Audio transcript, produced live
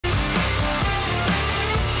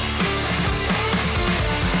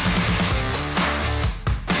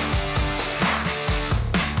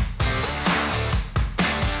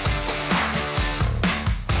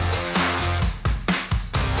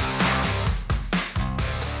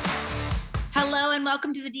Hello and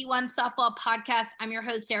welcome to the D1 Softball Podcast. I'm your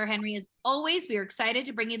host, Sarah Henry. As always, we are excited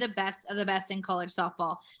to bring you the best of the best in college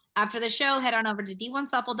softball. After the show, head on over to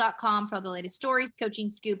d1softball.com for all the latest stories, coaching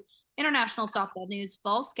scoop, international softball news,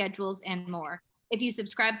 fall schedules, and more. If you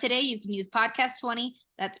subscribe today, you can use Podcast 20.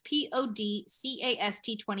 That's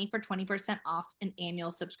PODCAST 20 for 20% off an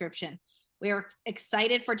annual subscription. We are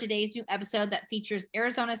excited for today's new episode that features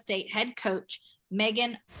Arizona State head coach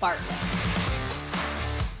Megan Bartlett.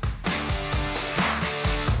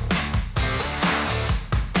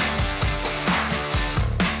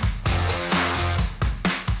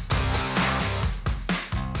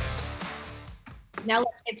 Now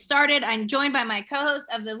let's get started. I'm joined by my co-host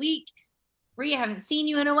of the week, Bree. I haven't seen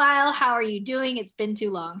you in a while. How are you doing? It's been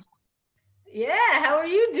too long. Yeah, how are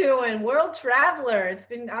you doing, world traveler?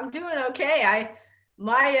 I'm doing okay.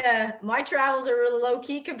 My travels are really low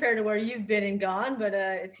key compared to where you've been and gone, but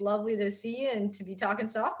it's lovely to see you and to be talking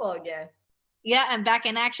softball again. Yeah, I'm back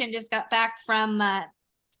in action. Just got back from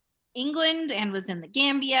England and was in the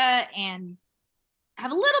Gambia and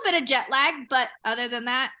have a little bit of jet lag, but other than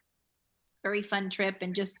that, very fun trip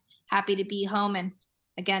and just happy to be home and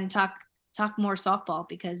again talk more softball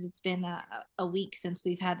because it's been a week since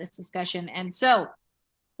we've had this discussion. And so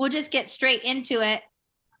we'll just get straight into it.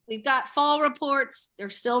 We've got fall reports. They're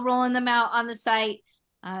still rolling them out on the site.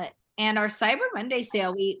 And our Cyber Monday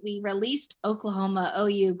sale, we released Oklahoma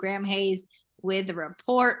OU, Graham Hayes with the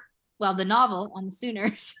report, well, the novel on the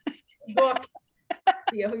Sooners. Book.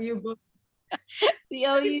 The OU book. The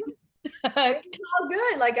OU. It was all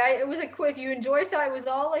good. It was a quick. If you enjoy so it was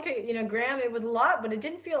all Graham. It was a lot, but it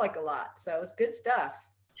didn't feel like a lot. So it was good stuff.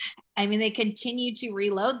 I mean, they continue to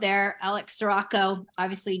reload there. Alex Sirocco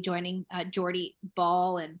obviously joining Jordy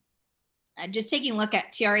Ball and just taking a look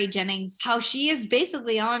at Tiare Jennings, how she is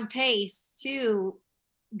basically on pace to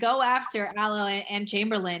go after Allo and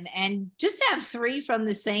Chamberlain and just to have three from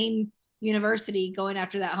the same university going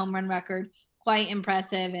after that home run record. Quite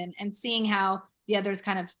impressive. And seeing how the others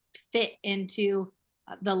kind of fit into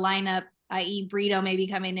the lineup, i.e. Brito maybe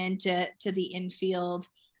coming into the infield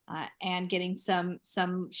and getting some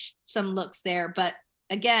looks there. But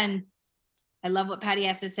again, I love what Patty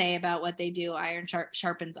has to say about what they do. Iron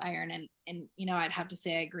sharpens iron. And I'd have to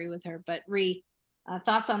say I agree with her. But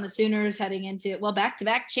thoughts on the Sooners heading into,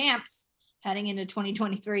 back-to-back champs heading into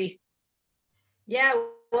 2023? Yeah,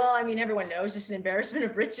 well, I mean, everyone knows just an embarrassment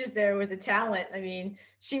of riches there with the talent. I mean,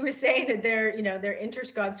 she was saying that their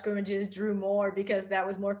inter-squad scrimmages drew more because that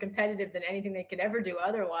was more competitive than anything they could ever do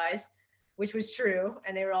otherwise, which was true.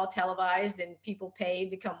 And they were all televised and people paid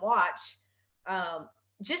to come watch.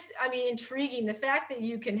 Intriguing. The fact that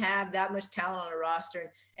you can have that much talent on a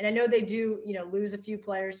roster. And I know they do, lose a few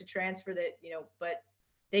players to transfer that, but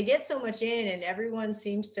they get so much in and everyone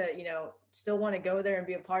seems to, still want to go there and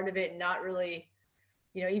be a part of it and not really,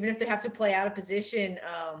 even if they have to play out of position.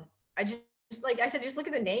 I just like I said, just look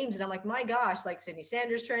at the names and I'm like, my gosh, like Sydney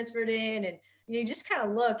Sanders transferred in and, you just kind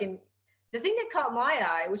of look. And the thing that caught my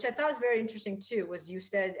eye, which I thought was very interesting too, was you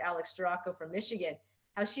said Alex Sirocco from Michigan,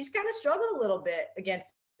 how she's kind of struggled a little bit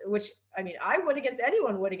against, which, I mean, I would against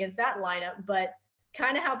anyone would against that lineup, but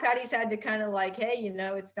kind of how Patty's had to kind of like, hey,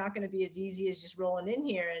 it's not going to be as easy as just rolling in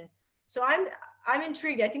here. And so I'm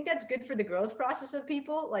intrigued. I think that's good for the growth process of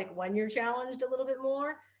people, like when you're challenged a little bit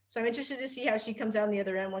more. So I'm interested to see how she comes out on the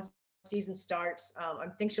other end once the season starts. I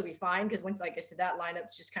think she'll be fine because when, like I said, that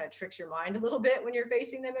lineup just kind of tricks your mind a little bit when you're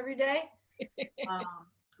facing them every day.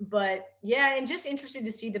 But yeah, and just interested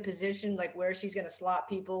to see the position, like where she's going to slot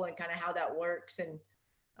people and kind of how that works. And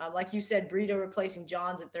like you said, Brito replacing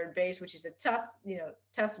Johns at third base, which is a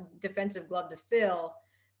tough defensive glove to fill.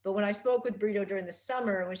 But when I spoke with Brito during the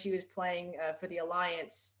summer, when she was playing for the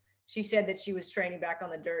Alliance, she said that she was training back on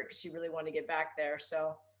the dirt because she really wanted to get back there.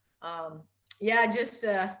 So, gosh,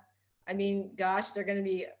 they're going to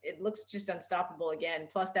be, it looks just unstoppable again.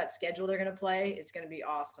 Plus that schedule they're going to play, it's going to be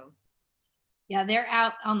awesome. Yeah, they're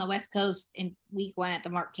out on the West Coast in week 1 at the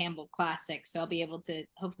Mark Campbell Classic. So I'll be able to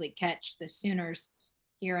hopefully catch the Sooners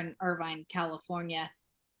here in Irvine, California.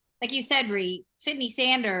 Like you said, Sydney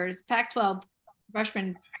Sanders, Pac-12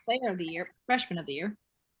 freshman of the year.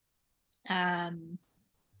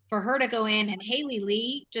 For her to go in and Haley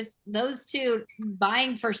Lee, just those two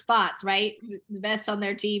vying for spots, right? The best on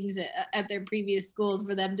their teams at their previous schools,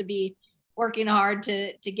 for them to be working hard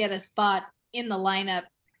to get a spot in the lineup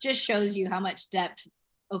just shows you how much depth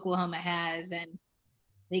Oklahoma has, and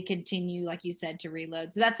they continue, like you said, to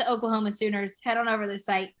reload. So that's the Oklahoma Sooners. Head on over to the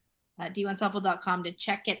site, d1softball.com, to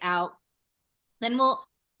check it out. Then we'll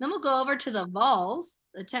go over to the Vols,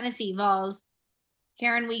 the Tennessee Vols.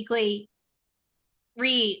 Karen Weekly,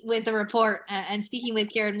 With the report and speaking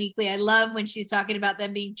with Karen Weekly, I love when she's talking about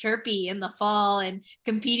them being chirpy in the fall and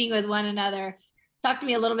competing with one another. Talk to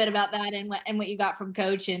me a little bit about that and what you got from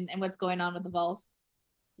coach and what's going on with the Vols.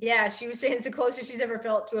 Yeah, she was saying it's the closest she's ever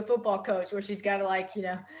felt to a football coach where she's got to like,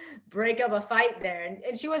 break up a fight there.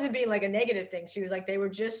 And she wasn't being like a negative thing. She was like, they were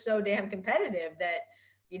just so damn competitive that,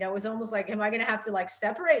 it was almost like, am I going to have to like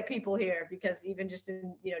separate people here? Because even just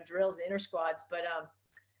in, drills and inter squads. But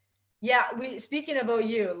yeah, speaking of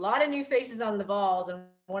OU, a lot of new faces on the Vols, and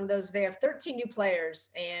one of those, they have 13 new players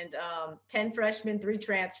and 10 freshmen, 3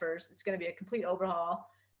 transfers. It's going to be a complete overhaul.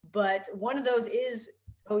 But one of those is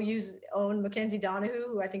OU's own Mackenzie Donahue,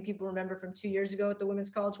 who I think people remember from 2 years ago at the Women's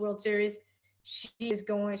College World Series. She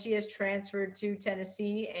has transferred to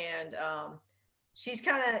Tennessee, and she's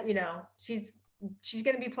kind of, she's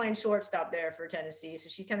going to be playing shortstop there for Tennessee. So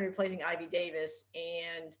she's kind of replacing Ivy Davis.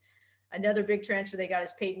 And another big transfer they got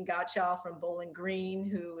is Peyton Gottschall from Bowling Green,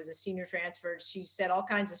 who was a senior transfer. She set all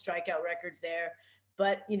kinds of strikeout records there.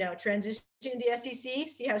 But, transition to the SEC,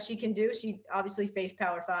 see how she can do. She obviously faced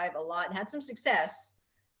Power 5 a lot and had some success,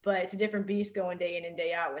 but it's a different beast going day in and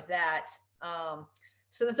day out with that.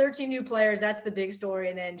 So the 13 new players, that's the big story.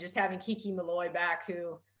 And then just having Kiki Malloy back,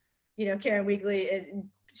 who, Karen Weekly is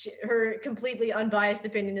her completely unbiased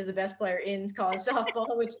opinion is the best player in college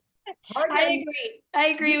softball, which I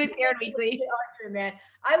agree with Karen Weekly. Man,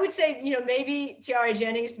 I would say, maybe Tiare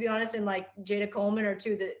Jennings, to be honest, and like Jada Coleman are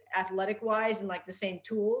two that athletic wise and like the same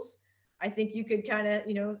tools. I think you could kind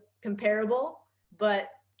of, comparable, but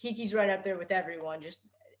Kiki's right up there with everyone. Just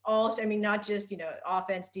also, I mean, not just,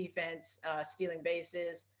 offense, defense, stealing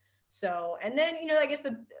bases. So, and then, I guess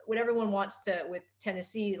what everyone wants to with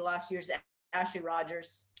Tennessee the last few years, Ashley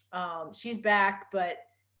Rogers. She's back, but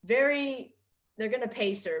they're going to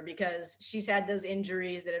pace her because she's had those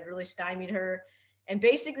injuries that have really stymied her. And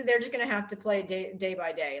basically they're just going to have to play day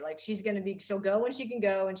by day. Like she'll go when she can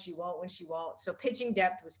go and she won't when she won't. So pitching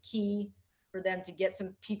depth was key for them to get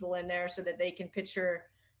some people in there so that they can pitch her.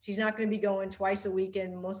 She's not going to be going twice a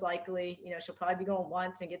weekend, most likely. She'll probably be going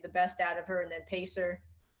once and get the best out of her and then pace her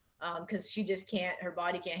because she just her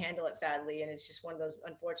body can't handle it, sadly. And it's just one of those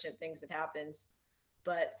unfortunate things that happens.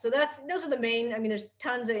 But so those are the main, I mean, there's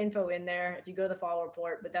tons of info in there if you go to the fall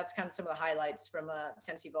report, but that's kind of some of the highlights from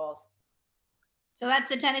Tennessee Vols. So that's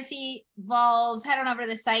the Tennessee Vols. Head on over to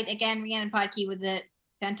the site again, Rhiannon Podkey with the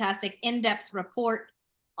fantastic in-depth report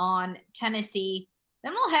on Tennessee.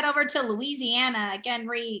 Then we'll head over to Louisiana again,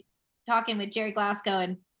 talking with Jerry Glasgow,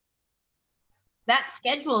 and that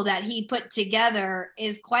schedule that he put together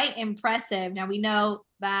is quite impressive. Now we know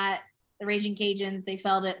that the Raging Cajuns, they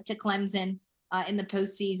fell to Clemson in the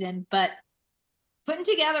postseason, but putting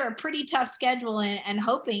together a pretty tough schedule and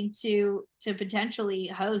hoping to potentially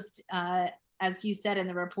host, as you said in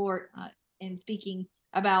the report, in speaking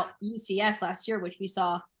about UCF last year, which we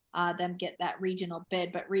saw them get that regional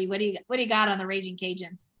bid. But what do you got on the Raging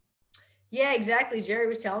Cajuns? Yeah, exactly. Jerry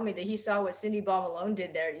was telling me that he saw what Cindy Ball Malone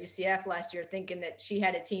did there at UCF last year, thinking that she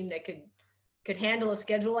had a team that could handle a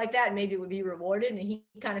schedule like that and maybe it would be rewarded. And he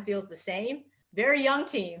kind of feels the same. Very young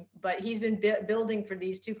team, but he's been building for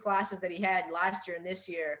these 2 classes that he had last year and this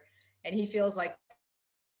year. And he feels like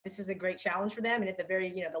this is a great challenge for them. And at the very,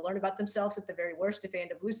 they'll learn about themselves at the very worst if they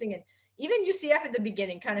end up losing. And even UCF at the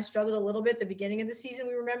beginning kind of struggled a little bit at the beginning of the season.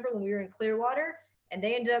 We remember when we were in Clearwater and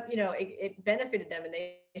they ended up, it benefited them and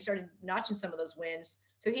they started notching some of those wins.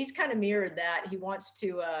 So he's kind of mirrored that. He wants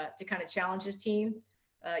to kind of challenge his team.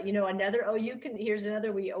 Another OU here's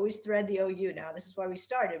another, we always thread the OU now. This is why we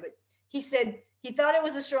started, but he said he thought it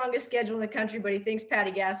was the strongest schedule in the country, but he thinks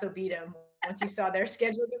Patty Gasso beat him once he saw their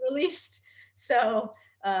schedule get released. So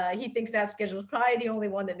he thinks that schedule is probably the only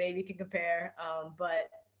one that maybe can compare. But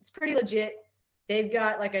it's pretty legit. They've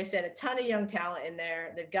got, like I said, a ton of young talent in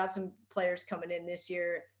there. They've got some players coming in this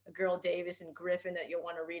year, a girl Davis and Griffin that you'll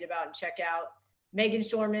want to read about and check out. Megan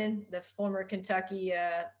Shorman, the former Kentucky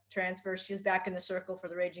transfer, she's back in the circle for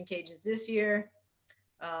the Raging Cajuns this year.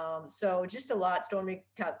 So just a lot. Stormy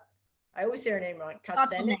I always say her name wrong.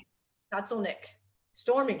 Kotzelnick.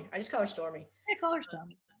 Stormy. I just call her Stormy. I call her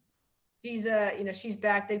Stormy. She's she's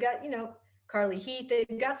back. They've got, Carly Heath.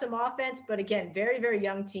 They've got some offense, but again, very, very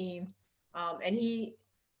young team. And the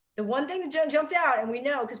one thing that jumped out, and we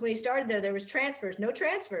know because when he started there was no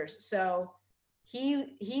transfers. So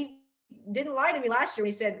he didn't lie to me last year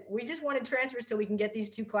when he said, we just wanted transfers till we can get these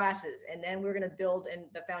 2 classes. And then we're going to build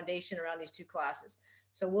the foundation around these 2 classes.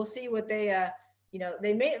 So we'll see what they,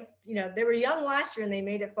 they made, they were young last year and they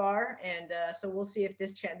made it far. And so we'll see if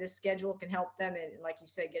this schedule can help them. And like you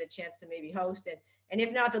said, get a chance to maybe host. And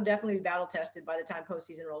if not, they'll definitely be battle tested by the time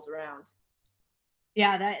postseason rolls around.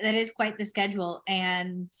 Yeah, that is quite the schedule,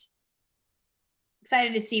 and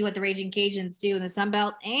excited to see what the Raging Cajuns do in the Sun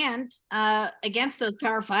Belt and against those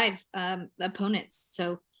Power Five opponents.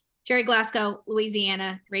 So Jerry Glasgow,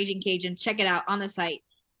 Louisiana, Raging Cajuns. Check it out on the site,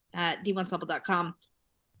 d1softball.com.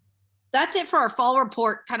 That's it for our fall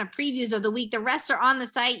report kind of previews of the week. The rest are on the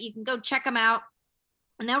site. You can go check them out.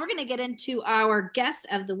 And now we're going to get into our guest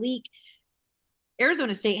of the week,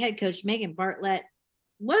 Arizona State head coach Megan Bartlett.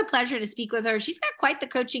 What a pleasure to speak with her. She's got quite the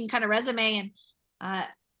coaching kind of resume, and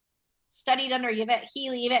studied under Yvette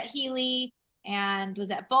Healy, and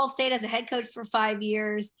was at Ball State as a head coach for 5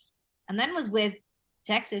 years, and then was with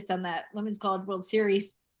Texas on that Women's College World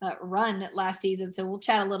Series run last season. So we'll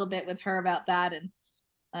chat a little bit with her about that,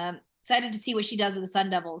 and excited to see what she does with the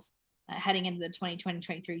Sun Devils heading into the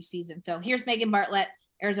 2020-23 season. So here's Megan Bartlett,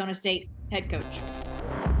 Arizona State head coach.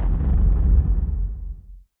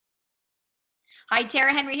 Hi,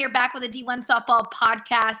 Tara Henry here, back with a D1 Softball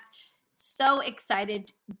podcast. So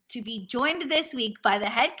excited to be joined this week by the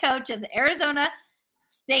head coach of the Arizona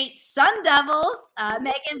State Sun Devils,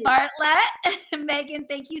 Megan Bartlett. Megan,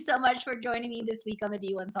 thank you so much for joining me this week on the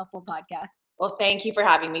D1 Softball podcast. Well, thank you for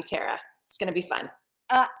having me, Tara. It's going to be fun.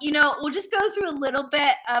 We'll just go through a little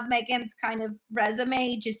bit of Megan's kind of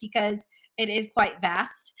resume just because it is quite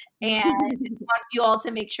vast, and I want you all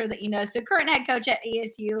to make sure that you know. So current head coach at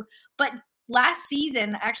ASU, but last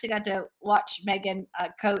season, I actually got to watch Megan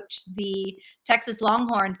coach the Texas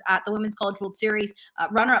Longhorns at the Women's College World Series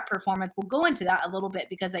runner-up performance. We'll go into that a little bit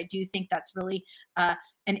because I do think that's really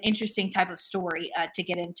an interesting type of story to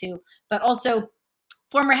get into. But also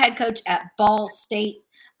former head coach at Ball State,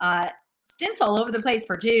 stints all over the place,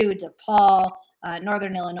 Purdue, DePaul,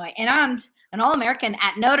 Northern Illinois, and an All-American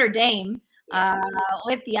at Notre Dame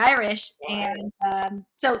with the Irish. And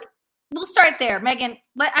so we'll start there. Megan,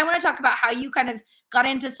 I want to talk about how you kind of got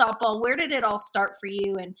into softball. Where did it all start for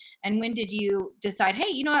you? And when did you decide, hey,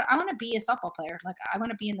 you know what? I want to be a softball player. Like, I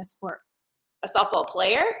want to be in this sport. A softball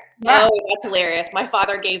player? Yeah. Oh, that's hilarious. My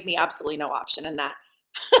father gave me absolutely no option in that.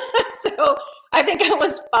 So I think I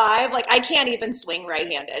was 5. Like, I can't even swing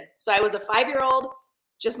right-handed. So I was a 5-year-old,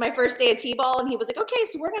 just my first day of T-ball. And he was like, okay,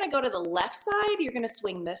 so we're going to go to the left side. You're going to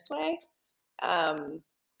swing this way.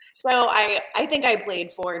 So I think I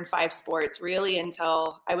played 4 and 5 sports really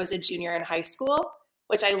until I was a junior in high school,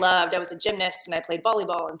 which I loved. I was a gymnast and I played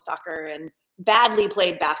volleyball and soccer and badly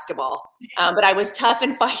played basketball. But I was tough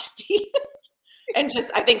and feisty and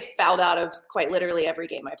just, I think, fouled out of quite literally every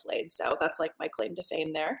game I played. So that's like my claim to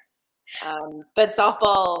fame there. But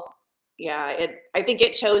softball, yeah, I think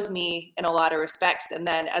it chose me in a lot of respects. And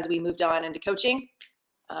then as we moved on into coaching,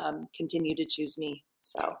 continued to choose me.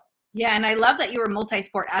 So. Yeah, and I love that you were a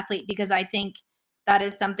multi-sport athlete because I think that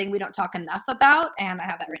is something we don't talk enough about, and I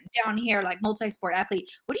have that written down here, like multi-sport athlete.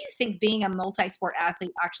 What do you think being a multi-sport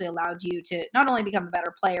athlete actually allowed you to not only become a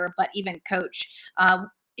better player, but even coach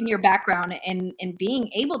in your background and being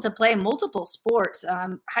able to play multiple sports?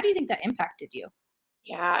 How do you think that impacted you?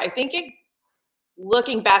 Yeah, I think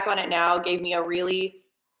looking back on it now, gave me a really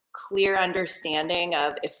clear understanding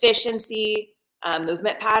of efficiency,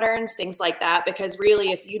 movement patterns, things like that. Because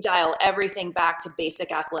really, if you dial everything back to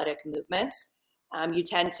basic athletic movements, you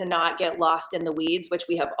tend to not get lost in the weeds, which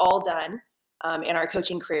we have all done in our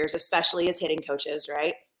coaching careers, especially as hitting coaches,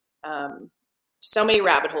 right? So many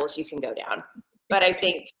rabbit holes you can go down. But I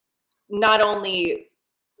think not only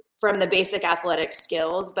from the basic athletic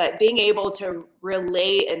skills, but being able to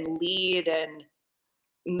relate and lead and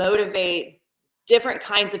motivate different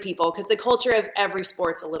kinds of people, because the culture of every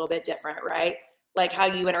sport's a little bit different, right? Like how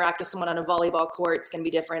you interact with someone on a volleyball court is going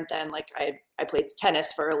to be different than like I played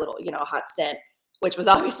tennis for a little, a hot stint, which was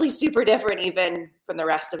obviously super different even from the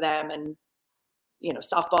rest of them. And,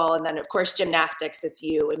 softball. And then of course, gymnastics, it's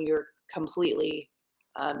you and you're completely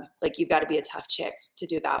like, you've got to be a tough chick to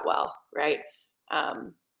do that well. Right.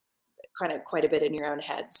 Kind of quite a bit in your own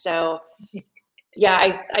head. So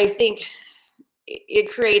yeah, I think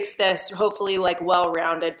it creates this hopefully like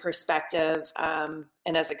well-rounded perspective.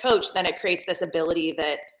 And as a coach, then it creates this ability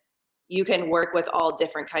that you can work with all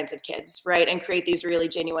different kinds of kids, right? And create these really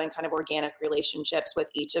genuine kind of organic relationships with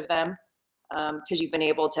each of them. Because you've been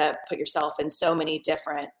able to put yourself in so many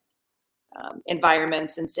different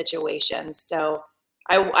environments and situations. So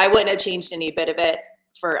I wouldn't have changed any bit of it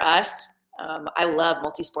for us. I love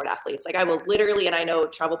multi-sport athletes. Like I will literally, and I know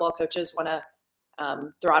travel ball coaches want to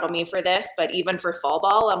throttle me for this, but even for fall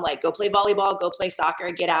ball, I'm like, go play volleyball, go play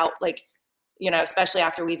soccer, get out. Like, especially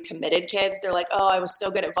after we've committed kids, they're like, oh, I was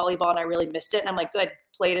so good at volleyball and I really missed it. And I'm like, good,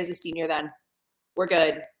 play it as a senior then. We're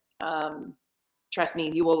good. Trust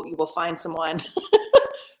me, you will find someone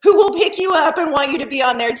who will pick you up and want you to be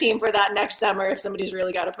on their team for that next summer if somebody's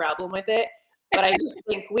really got a problem with it. But I just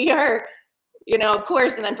think we are, of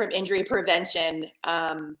course, and then from injury prevention,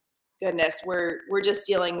 goodness, we're just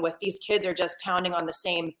dealing with, these kids are just pounding on the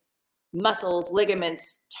same muscles,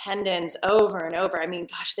 ligaments, tendons over and over. I mean,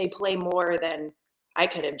 gosh, they play more than I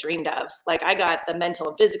could have dreamed of. Like, I got the mental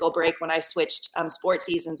and physical break when I switched sports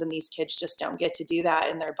seasons, and these kids just don't get to do that,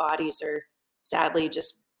 and their bodies are sadly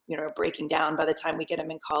just, breaking down by the time we get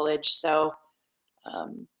them in college. So,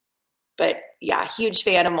 but yeah, huge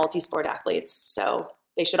fan of multi-sport athletes. So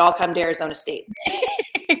they should all come to Arizona State.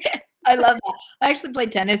 I love that. I actually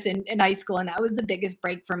played tennis in high school, and that was the biggest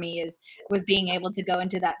break for me was being able to go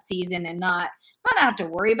into that season and not have to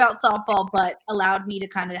worry about softball, but allowed me to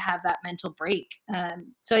kind of have that mental break.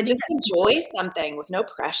 So I think enjoy something with no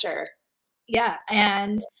pressure. Yeah.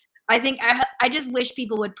 And I think I just wish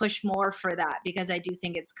people would push more for that, because I do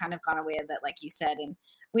think it's kind of gone away of that, like you said. And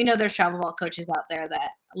we know there's travel ball coaches out there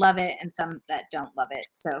that love it and some that don't love it.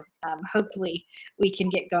 So hopefully we can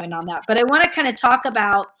get going on that. But I want to kind of talk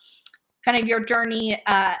about kind of your journey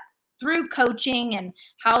through coaching and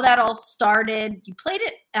how that all started. You played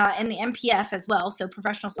it in the MPF as well, so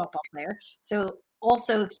professional softball player. So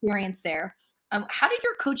also experience there. How did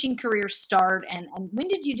your coaching career start, and when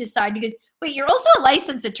did you decide? Because wait, you're also a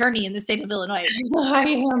licensed attorney in the state of Illinois. I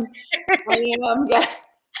am. Yes.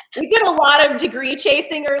 We did a lot of degree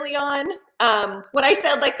chasing early on. When I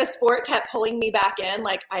said like the sport kept pulling me back in,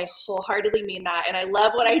 like I wholeheartedly mean that. And I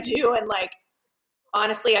love what I do. And like,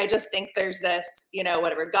 honestly, I just think there's this,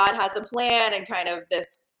 whatever, God has a plan, and kind of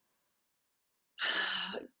this,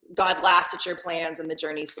 God laughs at your plans and the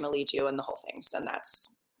journey's going to lead you and the whole thing. So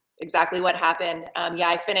that's exactly what happened.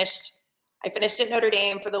 I finished at Notre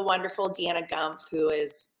Dame for the wonderful Deanna Gumpf, who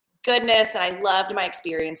is goodness. And I loved my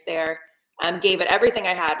experience there. Gave it everything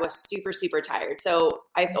I had, was super, super tired. So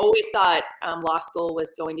I've always thought law school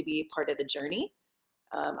was going to be part of the journey.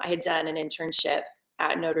 I had done an internship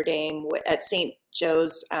at Notre Dame at St.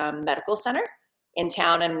 Joe's Medical Center in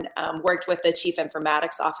town, and worked with the chief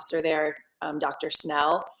informatics officer there, Dr.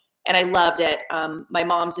 Snell. And I loved it. My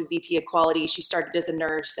mom's a VP of quality. She started as a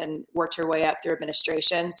nurse and worked her way up through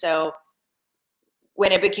administration. So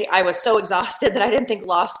when I was so exhausted that I didn't think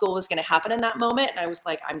law school was going to happen in that moment. And I was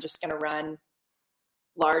like, I'm just going to run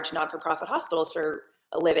large non-for-profit hospitals for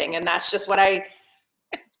a living. And that's just what I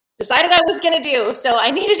decided I was going to do. So I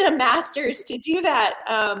needed a master's to do that.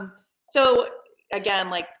 So again,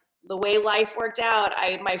 like the way life worked out,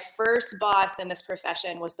 my first boss in this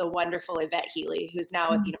profession was the wonderful Yvette Healy, who's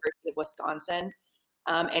now at the University of Wisconsin.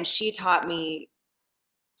 And she taught me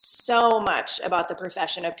so much about the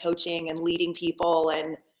profession of coaching and leading people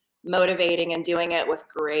and motivating and doing it with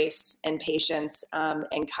grace and patience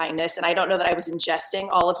and kindness. And I don't know that I was ingesting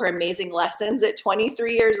all of her amazing lessons at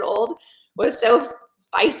 23 years old. Was so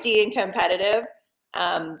feisty and competitive,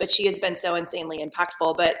 but she has been so insanely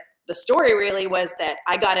impactful. But the story really was that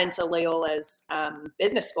I got into Loyola's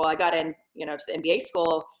business school. I got in, to the MBA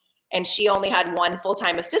school, and she only had one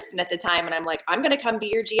full-time assistant at the time. And I'm like, I'm going to come be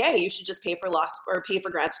your GA. You should just pay for pay for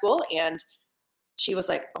grad school. And she was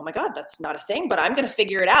like, oh my God, that's not a thing, but I'm going to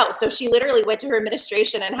figure it out. So she literally went to her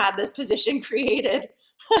administration and had this position created.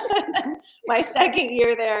 My second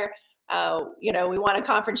year there, we won a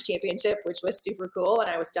conference championship, which was super cool. And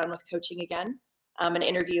I was done with coaching again, and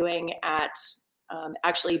interviewing at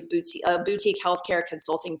actually a boutique healthcare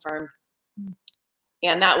consulting firm.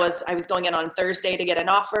 And I was going in on Thursday to get an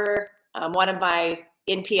offer. One of my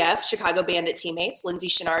NPF Chicago Bandit teammates, Lindsay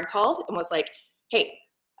Chenard, called and was like, hey,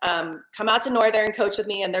 come out to Northern, coach with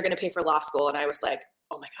me, and they're going to pay for law school. And I was like,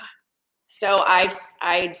 oh my God. So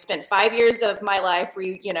I spent 5 years of my life,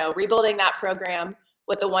 rebuilding that program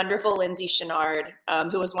with the wonderful Lindsay Chenard,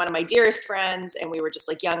 who was one of my dearest friends. And we were just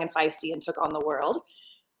like young and feisty and took on the world.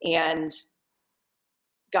 And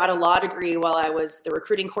got a law degree while I was the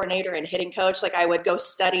recruiting coordinator and hitting coach. Like I would go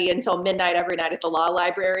study until midnight every night at the law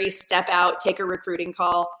library, step out, take a recruiting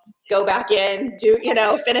call, go back in, do,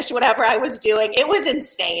 finish whatever I was doing. It was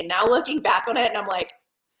insane. Now looking back on it, and I'm like,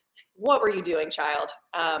 what were you doing, child?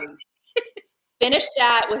 Finished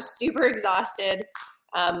that, was super exhausted.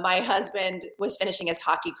 My husband was finishing his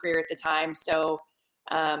hockey career at the time. So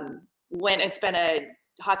went and spent a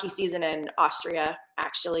hockey season in Austria,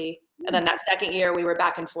 actually. And then that second year, we were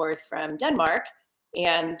back and forth from Denmark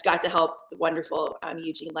and got to help the wonderful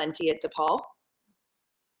Eugene Lenti at DePaul.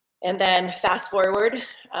 And then fast forward,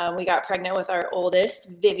 we got pregnant with our oldest,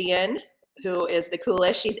 Vivian, who is the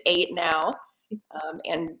coolest. She's 8 now.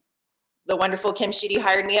 And the wonderful Kim Sheedy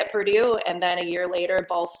hired me at Purdue. And then a year later,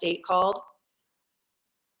 Ball State called.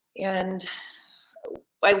 And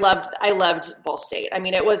I loved Ball State. I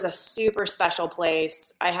mean, it was a super special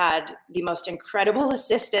place. I had the most incredible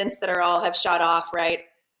assistants that have shot off right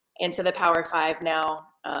into the Power Five now,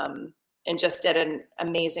 and just did an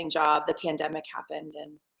amazing job. The pandemic happened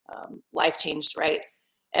and life changed right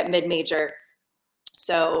at mid-major.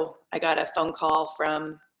 So I got a phone call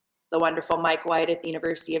from the wonderful Mike White at the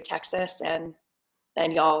University of Texas, and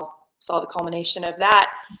then y'all saw the culmination of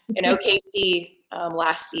that in OKC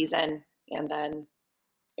last season, and then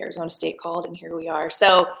Arizona State called, and here we are.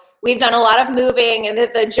 So we've done a lot of moving, and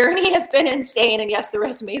the journey has been insane. And yes, the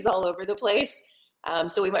resume's all over the place.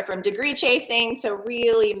 So we went from degree chasing to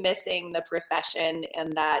really missing the profession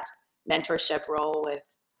and that mentorship role with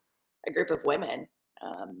a group of women.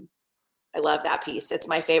 I love that piece. It's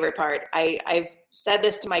my favorite part. I've said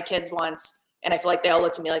this to my kids once, and I feel like they all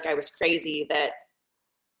looked at me like I was crazy, that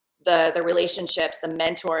the relationships, the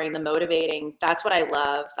mentoring, the motivating, that's what I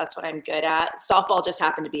love. That's what I'm good at. Softball just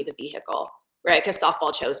happened to be the vehicle, right? Because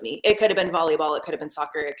softball chose me. It could have been volleyball. It could have been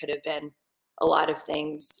soccer. It could have been a lot of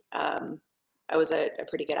things. I was a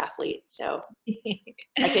pretty good athlete, so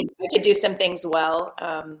I could do some things well.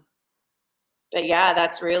 But yeah,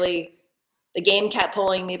 that's really, the game kept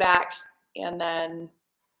pulling me back, and then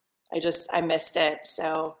I missed it.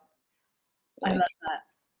 So I love that.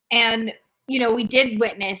 And we did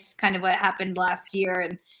witness kind of what happened last year.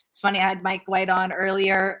 And it's funny, I had Mike White on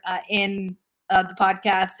earlier in the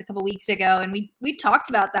podcast a couple weeks ago, and we talked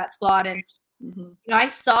about that squad. And I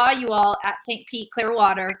saw you all at St. Pete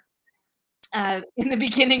Clearwater in the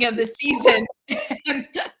beginning of the season.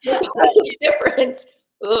 That's different.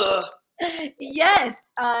 Ugh.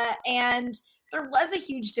 Yes, and there was a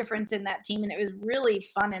huge difference in that team, and it was really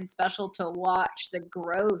fun and special to watch the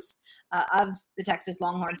growth of the Texas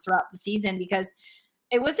Longhorns throughout the season, because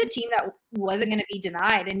it was a team that wasn't going to be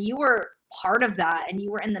denied, and you were part of that, and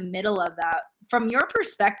you were in the middle of that. From your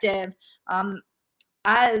perspective,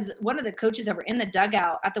 as one of the coaches that were in the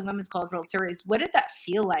dugout at the Women's College World Series, what did that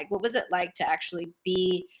feel like? What was it like to actually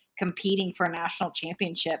be competing for a national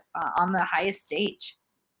championship on the highest stage?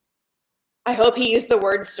 I hope he used the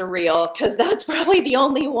word surreal, because that's probably the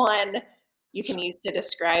only one you can use to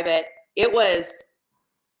describe it. It was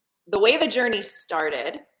the way the journey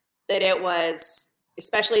started, that it was,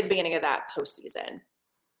 especially at the beginning of that postseason,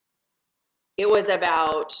 it was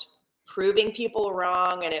about proving people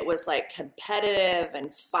wrong, and it was like competitive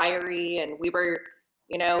and fiery, and we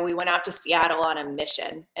went out to Seattle on a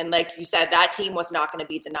mission. And like you said, that team was not going to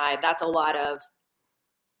be denied. That's a lot of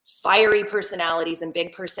fiery personalities and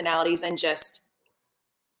big personalities, and just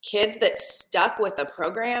kids that stuck with the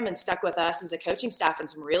program and stuck with us as a coaching staff in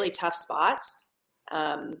some really tough spots.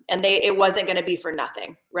 And it wasn't going to be for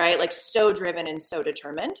nothing, right? Like, so driven and so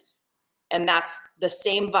determined. And that's the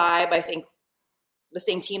same vibe, I think, the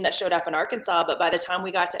same team that showed up in Arkansas. But by the time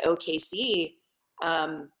we got to OKC,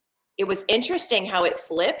 it was interesting how it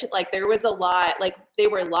flipped. Like, there was a lot, like, they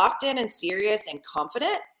were locked in and serious and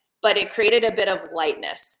confident, but it created a bit of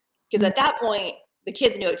lightness, because at that point, the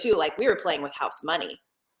kids knew it too. Like, we were playing with house money.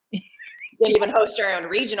 Didn't even host our own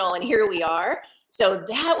regional, and here we are. So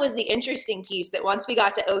that was the interesting piece, that once we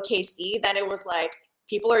got to OKC, then it was like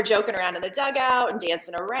people are joking around in the dugout and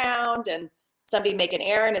dancing around, and somebody make an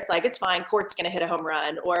error, and it's like, it's fine, Court's going to hit a home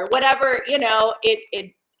run or whatever.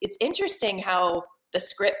 It's interesting how the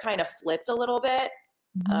script kind of flipped a little bit.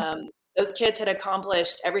 Those kids had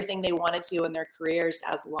accomplished everything they wanted to in their careers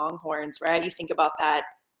as Longhorns, right? You think about that,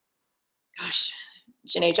 gosh,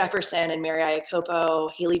 Janae Jefferson and Mary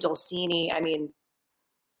Iacopo, Haley Dolcini. I mean,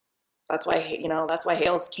 that's why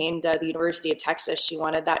Hales came to the University of Texas. She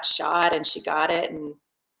wanted that shot, and she got it. And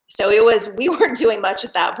so we weren't doing much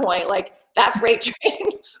at that point. Like, that freight train,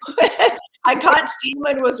 I got steam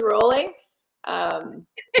and was rolling.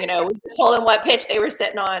 We just told them what pitch they were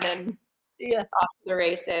sitting on, and off to the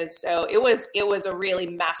races. So it was a really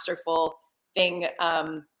masterful thing.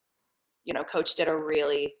 Coach did a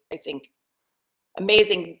really, I think,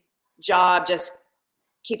 amazing job just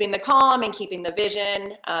keeping the calm and keeping the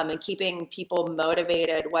vision, and keeping people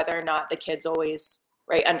motivated, whether or not the kids always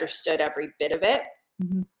understood every bit of it.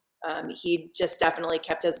 He just definitely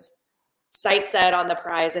kept his sight set on the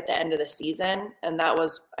prize at the end of the season. And that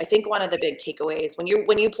was, I think, one of the big takeaways. When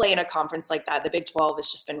you play in a conference like that, the Big 12 has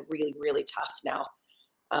just been really, really tough now.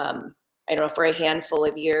 I know for a handful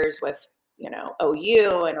of years with,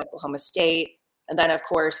 OU and Oklahoma State. And then, of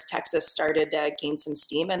course, Texas started to gain some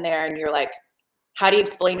steam in there. And you're like, how do you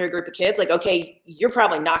explain to a group of kids, like, okay, you're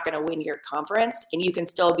probably not going to win your conference, and you can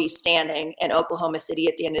still be standing in Oklahoma City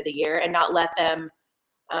at the end of the year and not let them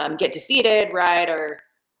get defeated, right? Or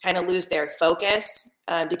kind of lose their focus.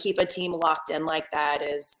 To keep a team locked in like that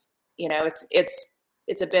is, it's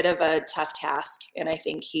it's a bit of a tough task. And I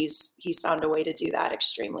think he's found a way to do that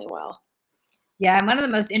extremely well. Yeah. And one of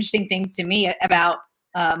the most interesting things to me about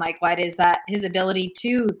Mike White is that his ability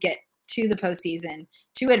to get to the postseason,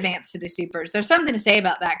 to advance to the supers. There's something to say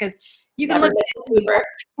about that, because you can Never look miss a super.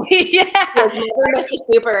 Yeah. Never miss a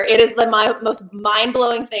super. It is the most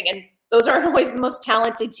mind-blowing thing. And those aren't always the most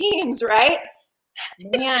talented teams, right?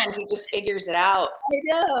 Man, he just figures it out. I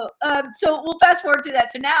know. So we'll fast forward to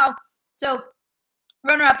that. So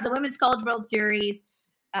runner-up of the Women's College World Series,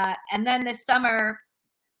 and then this summer,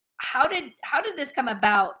 how did this come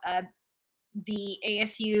about? The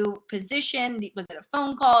ASU position, was it a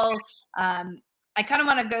phone call? I kind of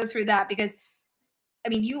want to go through that, because I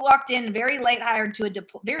mean, you walked in very late hired to a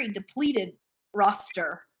very depleted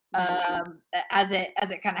roster as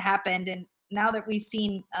it kind of happened, and now that we've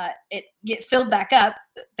seen it get filled back up,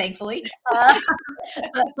 thankfully. But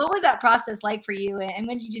what was that process like for you, and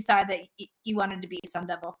when did you decide that you wanted to be a Sun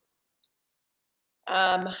Devil?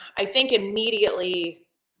 I think immediately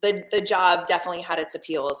the job definitely had its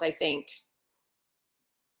appeals. I think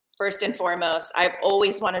first and foremost, I've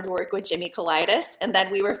always wanted to work with Jimmy Kaulitis, and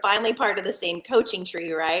then we were finally part of the same coaching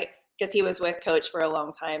tree, right? Because he was with Coach for a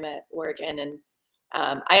long time at Oregon, and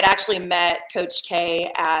I had actually met Coach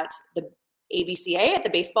K at the ABCA at the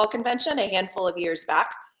baseball convention a handful of years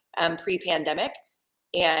back, pre-pandemic,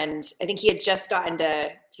 and I think he had just gotten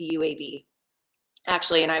to UAB,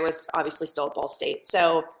 actually, and I was obviously still at Ball State.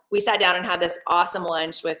 So we sat down and had this awesome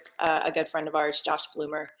lunch with a good friend of ours, Josh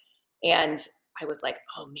Bloomer, and I was like,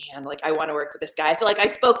 oh man, like I want to work with this guy. I feel like I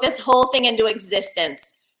spoke this whole thing into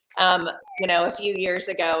existence, a few years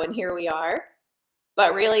ago, and here we are.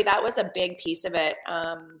 But really, that was a big piece of it.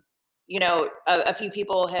 A few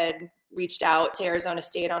people had reached out to Arizona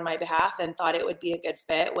State on my behalf and thought it would be a good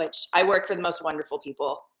fit, which I work for the most wonderful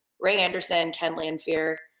people. Ray Anderson, Ken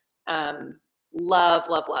Lanfear, love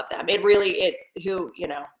them.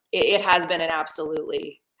 It has been an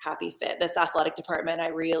absolutely happy fit. This athletic department, I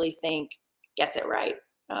really think, gets it right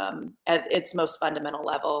at its most fundamental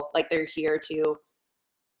level. Like, they're here to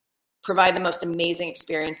provide the most amazing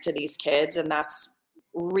experience to these kids, and that's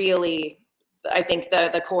really, I think,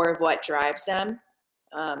 the core of what drives them.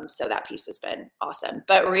 So that piece has been awesome.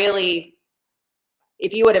 But really,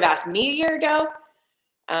 if you would have asked me a year ago,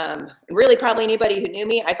 really probably anybody who knew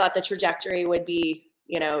me, I thought the trajectory would be,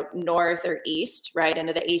 north or east, right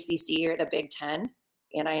into the ACC or the Big Ten.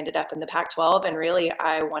 And I ended up in the Pac-12. And really,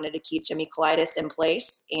 I wanted to keep Jimmy Kaulitis in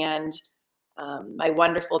place. And my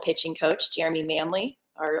wonderful pitching coach, Jeremy Manley,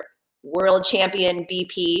 our world champion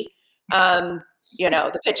BP,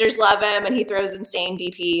 the pitchers love him, and he throws insane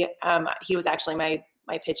BP. He was actually my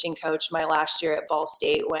pitching coach my last year at Ball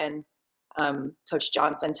State when Coach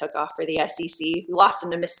Johnson took off for the SEC. We lost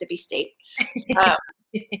him to Mississippi State.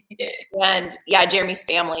 And yeah, Jeremy's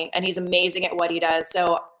family, and he's amazing at what he does.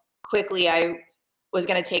 So quickly, I was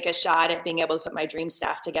going to take a shot at being able to put my dream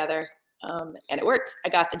staff together. And it worked. I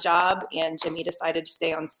got the job, and Jimmy decided to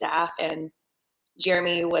stay on staff. And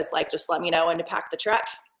Jeremy was like, just let me know when to pack the truck.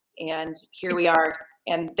 And here we are.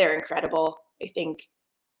 And they're incredible. I think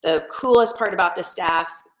the coolest part about the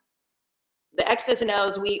staff, the X's and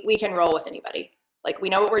O's, we can roll with anybody. Like, we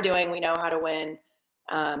know what we're doing. We know how to win.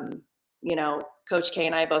 Coach K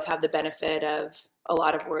and I both have the benefit of a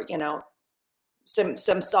lot of work,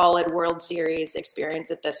 some solid World Series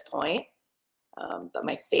experience at this point. But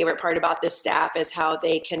my favorite part about this staff is how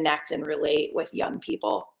they connect and relate with young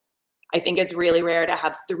people. I think it's really rare to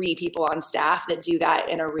have 3 people on staff that do that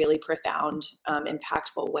in a really profound,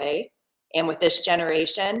 impactful way. And with this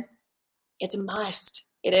generation, it's a must.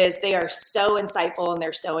 It is. They are so insightful and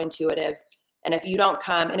they're so intuitive. And if you don't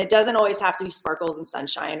come, and it doesn't always have to be sparkles and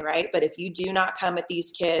sunshine, right? But if you do not come at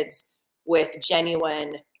these kids with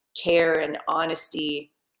genuine care and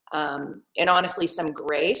honesty, and honestly some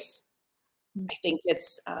grace, I think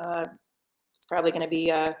it's probably going to be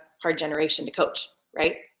a hard generation to coach,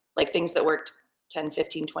 right? Like, things that worked 10,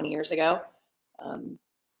 15, 20 years ago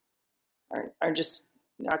are just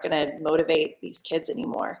not going to motivate these kids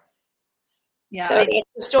anymore. Yeah. So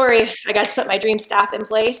the story, I got to put my dream staff in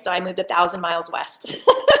place, so I moved 1,000 miles west.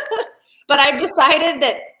 But I've decided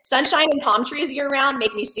that sunshine and palm trees year round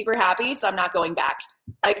make me super happy, so I'm not going back.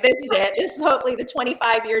 Like, this is it. This is hopefully the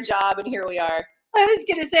 25-year job, and here we are. I was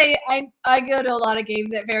going to say, I go to a lot of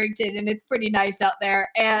games at Farrington, and it's pretty nice out there.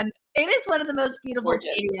 And it is one of the most beautiful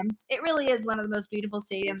stadiums. It really is one of the most beautiful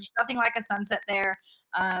stadiums. There's nothing like a sunset there.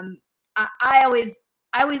 I always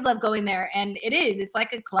love going there, and it's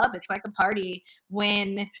like a club. It's like a party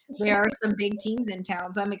when there are some big teams in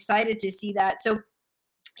town. So I'm excited to see that. So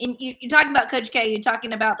you're talking about Coach K, you're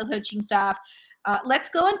talking about the coaching staff. Let's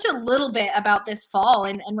go into a little bit about this fall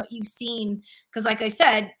and what you've seen. Because like I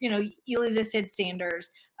said, you lose a Sid Sanders,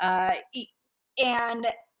 and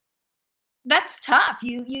that's tough.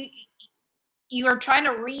 You are trying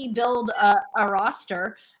to rebuild a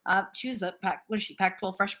roster. She was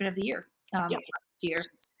Pac-12 Freshman of the Year last year,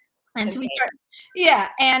 and so we start,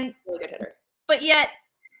 and Really good hitter. But yet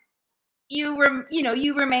you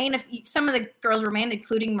remain. Some of the girls remained,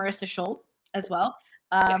 including Marissa Scholl as well.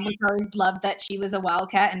 Which I always loved that she was a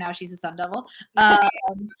Wildcat and now she's a Sun Devil.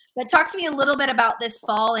 But talk to me a little bit about this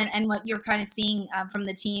fall and what you're kind of seeing from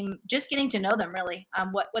the team, just getting to know them really.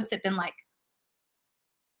 What's it been like?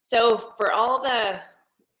 So for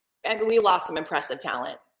we lost some impressive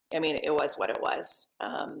talent. I mean, it was what it was.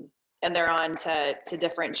 And they're on to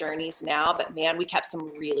different journeys now, but man, we kept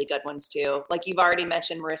some really good ones too. Like you've already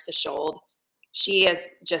mentioned Marissa Scholl. She is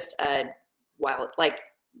just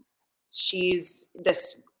she's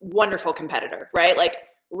this wonderful competitor, right? Like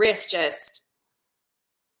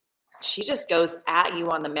she just goes at you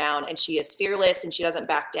on the mound and she is fearless and she doesn't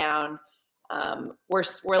back down. We're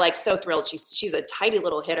like so thrilled. She's a tidy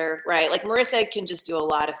little hitter, right? Like Marissa can just do a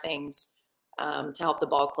lot of things to help the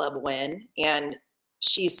ball club win. And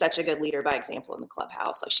she's such a good leader by example in the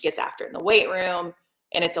clubhouse. Like she gets after it in the weight room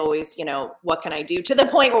and it's always, what can I do? To the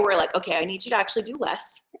point where we're like, okay, I need you to actually do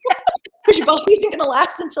less. Your body's going to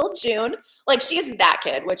last until June. Like she's that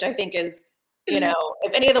kid, which I think is,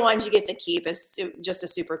 if any of the ones you get to keep is just a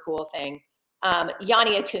super cool thing.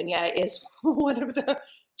 Yanni Acuna is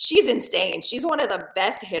she's insane. She's one of the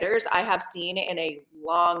best hitters I have seen in a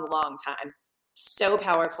long, long time. So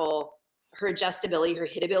powerful. Her adjustability, her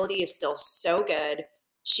hitability is still so good.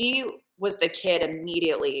 She was the kid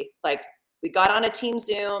immediately. Like we got on a team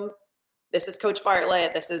Zoom. This is Coach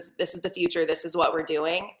Bartlett. This is the future. This is what we're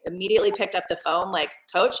doing. Immediately picked up the phone. Like,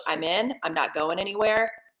 Coach, I'm in. I'm not going anywhere.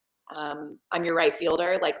 I'm your right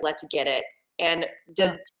fielder. Like, let's get it. And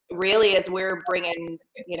really, as we're bringing,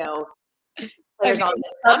 players on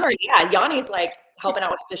this summer, Yanni's like helping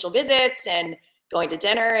out with official visits and going to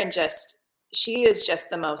dinner, and she is just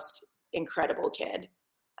the most incredible kid.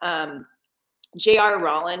 J.R.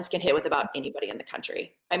 Rollins can hit with about anybody in the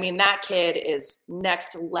country. I mean, that kid is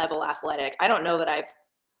next level athletic. I don't know that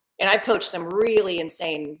I've coached some really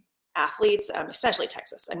insane athletes, especially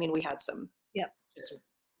Texas. I mean, we had some just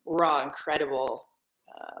raw, incredible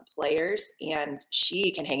players, and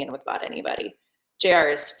she can hang in with about anybody. JR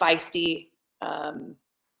is feisty,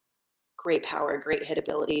 great power, great hit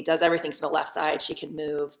ability, does everything from the left side. She can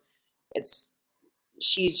move.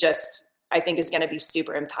 I think is going to be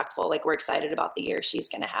super impactful. Like we're excited about the year she's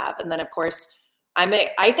going to have. And then of course,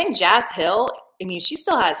 I think Jazz Hill, I mean, she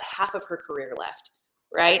still has half of her career left,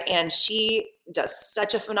 right? And she does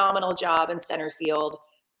such a phenomenal job in center field.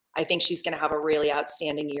 I think she's going to have a really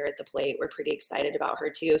outstanding year at the plate. We're pretty excited about her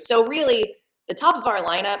too. So really the top of our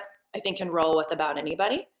lineup, I think can roll with about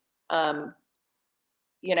anybody. The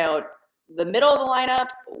middle of the lineup,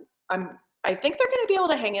 I think they're going to be able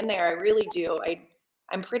to hang in there. I really do.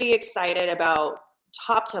 I'm pretty excited about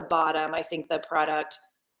top to bottom. I think the product,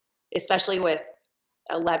 especially with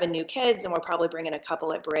 11 new kids, and we're probably bringing a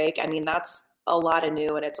couple at break. I mean, that's a lot of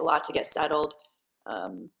new and it's a lot to get settled.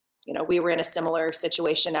 We were in a similar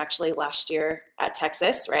situation actually last year at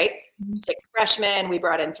Texas, right? Mm-hmm. 6 freshmen, we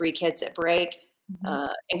brought in 3 kids at break. Mm-hmm.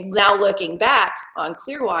 And now looking back on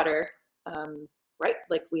Clearwater, right?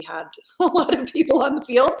 Like we had a lot of people on the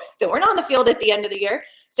field that weren't on the field at the end of the year.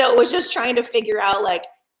 So it was just trying to figure out like,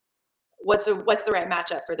 what's the right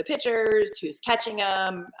matchup for the pitchers, who's catching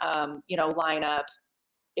them, lineup.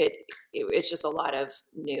 It's just a lot of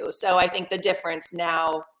new. So I think the difference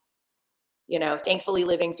now, thankfully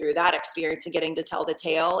living through that experience and getting to tell the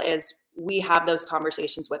tale is we have those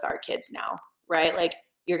conversations with our kids now, right? Like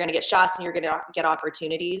you're going to get shots and you're going to get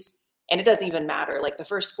opportunities. And it doesn't even matter. Like the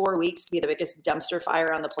first 4 weeks could be the biggest dumpster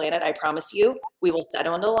fire on the planet. I promise you, we will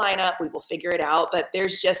settle into the lineup. We will figure it out. But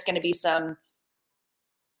there's just going to be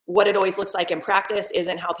what it always looks like in practice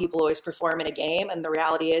isn't how people always perform in a game. And the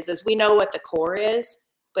reality is we know what the core is,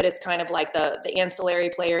 but it's kind of like the ancillary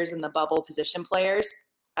players and the bubble position players.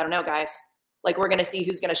 I don't know, guys. Like we're going to see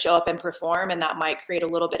who's going to show up and perform. And that might create a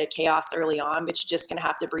little bit of chaos early on, but you're just going to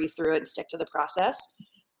have to breathe through it and stick to the process.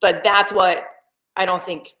 But that's what I don't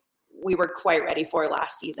think we were quite ready for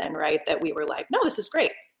last season, right? That we were like, no, this is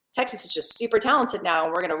great. Texas is just super talented now.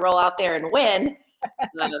 And we're going to roll out there and win.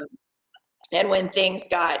 And when things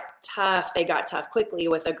got tough, they got tough quickly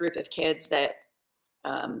with a group of kids that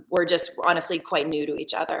were just honestly quite new to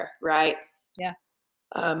each other, right? Yeah.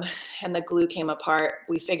 And the glue came apart.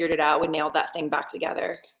 We figured it out. We nailed that thing back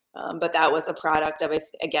together. But that was a product of,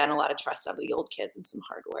 again, a lot of trust of the old kids and some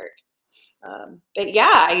hard work. But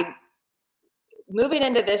yeah, moving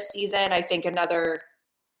into this season, I think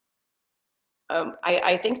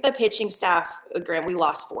I think the pitching staff, Graham, we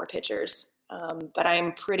lost 4 pitchers, but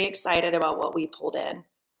I'm pretty excited about what we pulled in.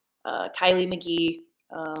 Kylie McGee,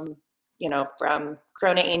 from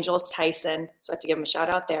Corona Angels, Tyson. So I have to give him a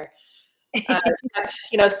shout out there.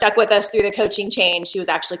 Stuck with us through the coaching change. She was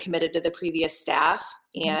actually committed to the previous staff,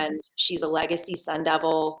 and she's a legacy Sun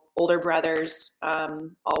Devil. Older brothers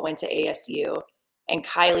all went to ASU, and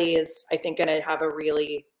Kylie is, I think, going to have a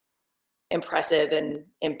really impressive and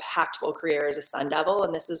impactful career as a Sun Devil,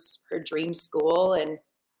 and this is her dream school. And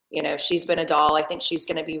she's been a doll. I think she's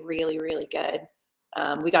going to be really, really good.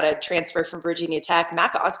 We got a transfer from Virginia Tech.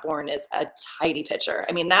 Mac Osborne is a tidy pitcher.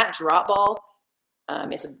 I mean, that drop ball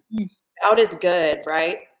is about as good,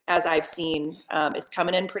 right, as I've seen. It's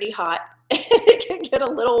coming in pretty hot. It can get a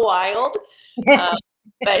little wild,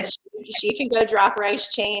 but she can go drop,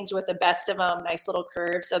 rice, change with the best of them. Nice little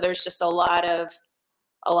curve. So there's just a lot of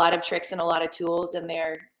tricks and a lot of tools in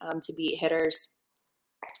there to beat hitters.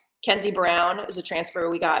 Kenzie Brown is a transfer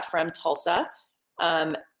we got from Tulsa.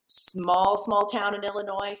 Small town in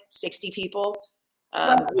Illinois, 60 people.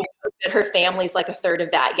 Her family's like a third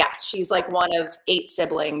of that. Yeah, she's like one of 8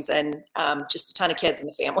 siblings and just a ton of kids in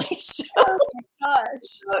the family. So, oh my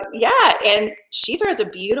gosh. Yeah, and she throws a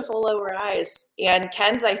beautiful low rise. And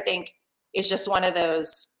Ken's, I think, is just one of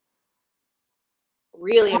those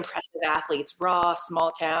really impressive athletes. Raw,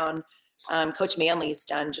 small town. Coach Manley's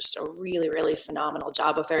done just a really, really phenomenal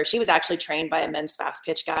job with her. She was actually trained by a men's fast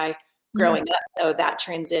pitch guy growing up. So that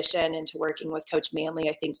transition into working with Coach Manley,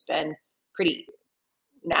 I think, has been pretty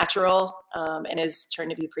natural and has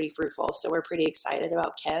turned to be pretty fruitful. So we're pretty excited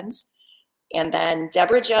about Ken's. And then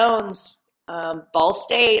Deborah Jones, Ball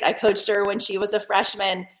State. I coached her when she was a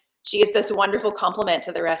freshman. She is this wonderful complement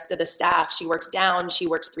to the rest of the staff. She works down, she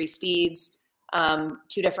works 3 speeds, 2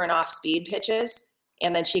 different off-speed pitches,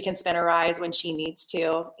 and then she can spin a rise when she needs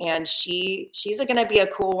to. And she's going to be a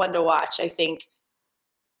cool one to watch. I think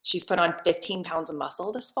she's put on 15 pounds of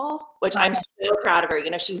muscle this fall, which I'm so proud of her.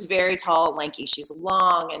 She's very tall and lanky. She's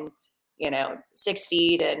long and, 6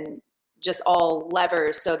 feet and just all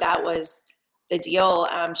levers. So that was the deal.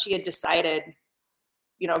 She had decided,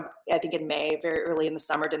 I think in May, very early in the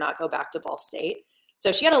summer, to not go back to Ball State.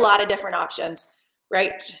 So she had a lot of different options,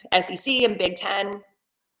 right? SEC and Big Ten.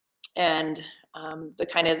 And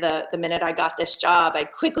the minute I got this job, I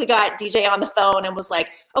quickly got DJ on the phone and was like,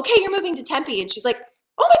 okay, you're moving to Tempe. And she's like,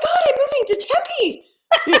 oh my God, I'm moving to Tempe.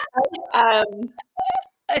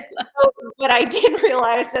 But I didn't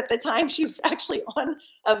realize at the time she was actually on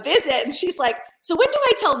a visit. And she's like, so when do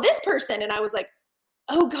I tell this person? And I was like,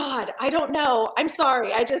 oh God, I don't know. I'm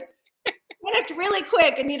sorry. I just panicked really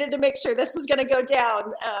quick and needed to make sure this was going to go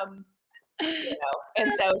down.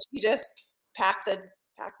 And so she just packed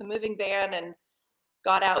the moving van and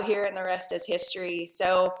got out here, and the rest is history.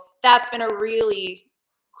 So that's been a really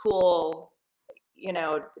cool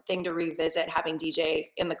thing to revisit, having DJ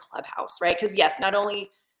in the clubhouse, right? Because yes, not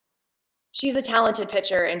only she's a talented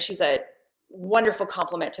pitcher and she's a wonderful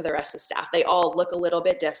complement to the rest of the staff. They all look a little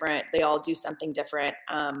bit different. They all do something different.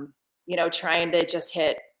 Trying to just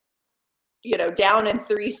hit, down in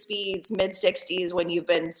 3 speeds, mid 60s when you've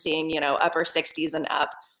been seeing, upper 60s and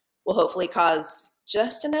up will hopefully cause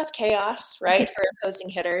just enough chaos, right, for opposing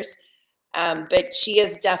hitters. But she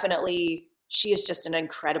is just she's just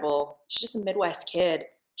a Midwest kid.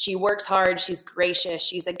 She works hard. She's gracious.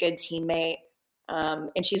 She's a good teammate.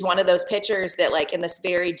 And she's one of those pitchers that, like, in this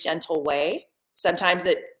very gentle way, sometimes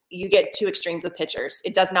you get 2 extremes of pitchers.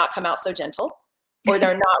 It does not come out so gentle, or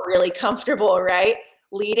they're not really comfortable, right,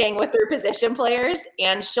 leading with their position players.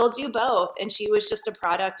 And she'll do both. And she was just a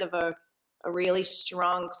product of a really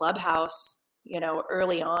strong clubhouse,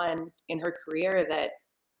 early on in her career.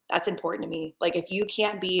 That's important to me. Like, if you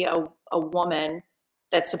can't be a woman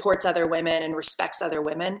that supports other women and respects other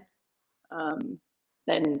women,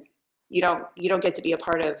 then you don't get to be a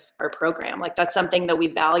part of our program. Like, that's something that we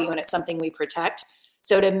value and it's something we protect.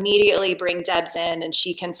 So to immediately bring Debs in and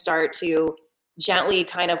she can start to gently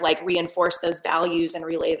kind of like reinforce those values and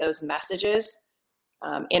relay those messages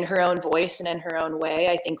in her own voice and in her own way,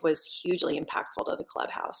 I think was hugely impactful to the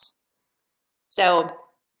clubhouse. So,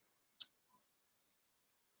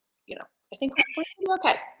 I think we're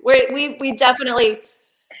okay.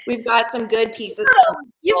 We've got some good pieces.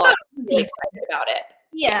 You've got really excited about it.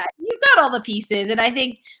 Yeah, you've got all the pieces. And I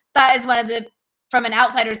think that is one of from an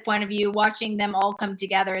outsider's point of view, watching them all come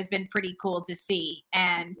together has been pretty cool to see.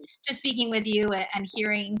 And just speaking with you and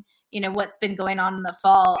hearing, what's been going on in the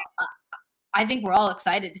fall, I think we're all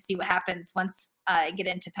excited to see what happens once I get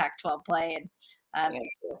into Pac-12 play. And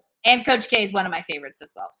And Coach K is one of my favorites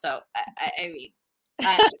as well. So I mean,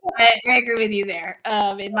 I agree with you there.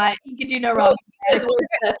 You could do no wrong. It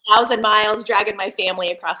was 1,000 miles dragging my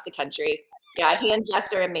family across the country. Yeah, he and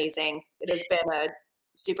Jess are amazing. It has been a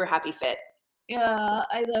super happy fit. Yeah,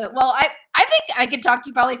 I love it. Well, I think I could talk to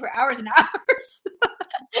you probably for hours and hours.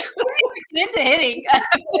 We're into hitting.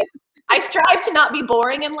 I strive to not be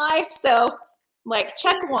boring in life, so like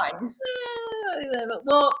check one. I love it.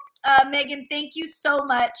 Well, Megan, thank you so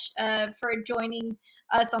much for joining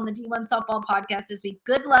us on the D1 Softball Podcast this week.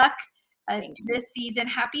 Good luck this season.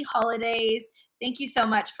 Happy holidays. Thank you so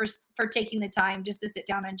much for taking the time just to sit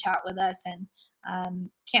down and chat with us, and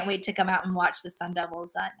can't wait to come out and watch the Sun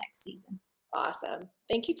Devils next season. Awesome.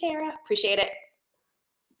 Thank you, Tara. Appreciate it.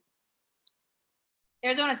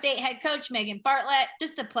 Arizona State head coach Megan Bartlett.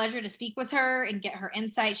 Just a pleasure to speak with her and get her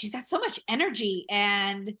insight. She's got so much energy,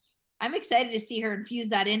 and I'm excited to see her infuse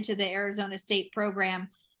that into the Arizona State program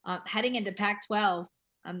heading into Pac-12.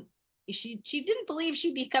 She didn't believe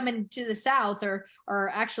she'd be coming to the South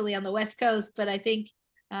or actually on the West Coast, but I think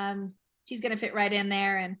she's going to fit right in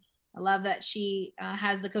there. And I love that she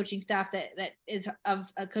has the coaching staff that is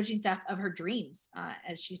of a coaching staff of her dreams,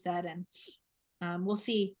 as she said. And we'll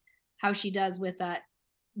see how she does with that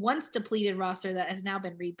once depleted roster that has now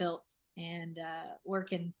been rebuilt and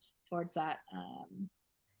working towards that.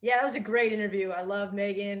 Yeah, that was a great interview. I love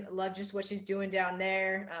Megan. I love just what she's doing down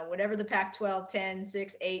there. Whatever the Pac-12, 10,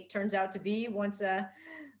 6, 8 turns out to be once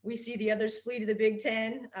we see the others flee to the Big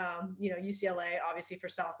Ten. UCLA, obviously for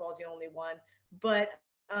softball is the only one. But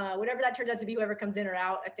whatever that turns out to be, whoever comes in or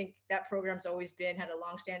out, I think that program's always had a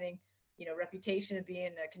longstanding, reputation of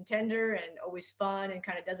being a contender and always fun and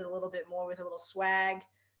kind of does it a little bit more with a little swag.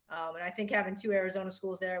 And I think having 2 Arizona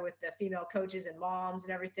schools there with the female coaches and moms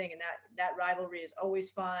and everything, and that rivalry is always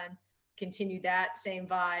fun. Continue that same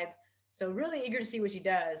vibe. So really eager to see what she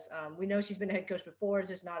does. We know she's been a head coach before. It's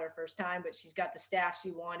just not her first time, but she's got the staff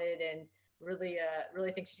she wanted, and really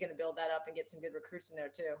think she's going to build that up and get some good recruits in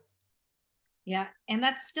there too. Yeah, and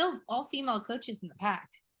that's still all female coaches in the Pac.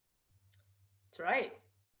 That's right.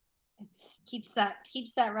 It keeps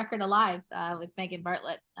that record alive with Megan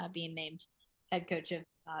Bartlett being named head coach of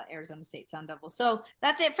Arizona State Sun Devils. So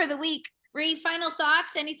that's it for the week. Ree, final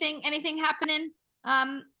thoughts? Anything happening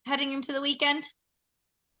heading into the weekend?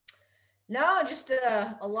 No, just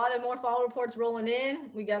a lot of more fall reports rolling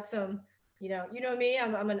in. We got some, you know me,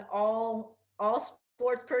 I'm an all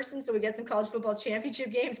sports person. So we got some college football championship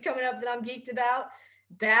games coming up that I'm geeked about.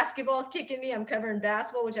 Basketball's kicking me. I'm covering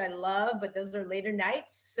basketball, which I love, but those are later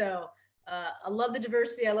nights. So I love the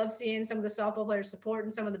diversity. I love seeing some of the softball players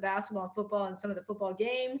supporting some of the basketball and football and some of the football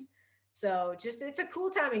games. So it's a cool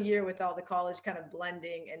time of year with all the college kind of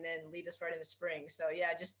blending and then lead us right into spring. So yeah,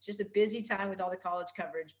 just a busy time with all the college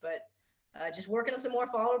coverage, but just working on some more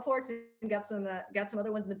fall reports and got some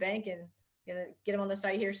other ones in the bank and gonna get them on the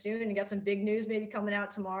site here soon, and got some big news maybe coming out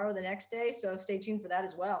tomorrow, the next day. So stay tuned for that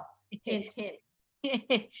as well. Hint, hint.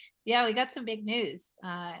 Yeah, we got some big news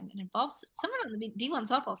and it involves someone on the D1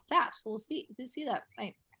 softball staff. So we'll see who that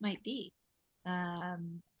might be.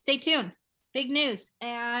 Stay tuned. Big news.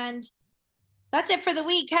 And that's it for the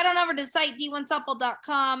week. Head on over to the site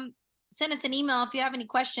d1softball.com. Send us an email if you have any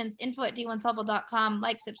questions, info@d1softball.com.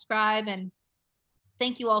 Like, subscribe, and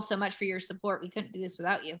thank you all so much for your support. We couldn't do this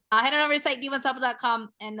without you. Head on over to the site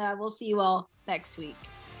d1softball.com, and we'll see you all next week.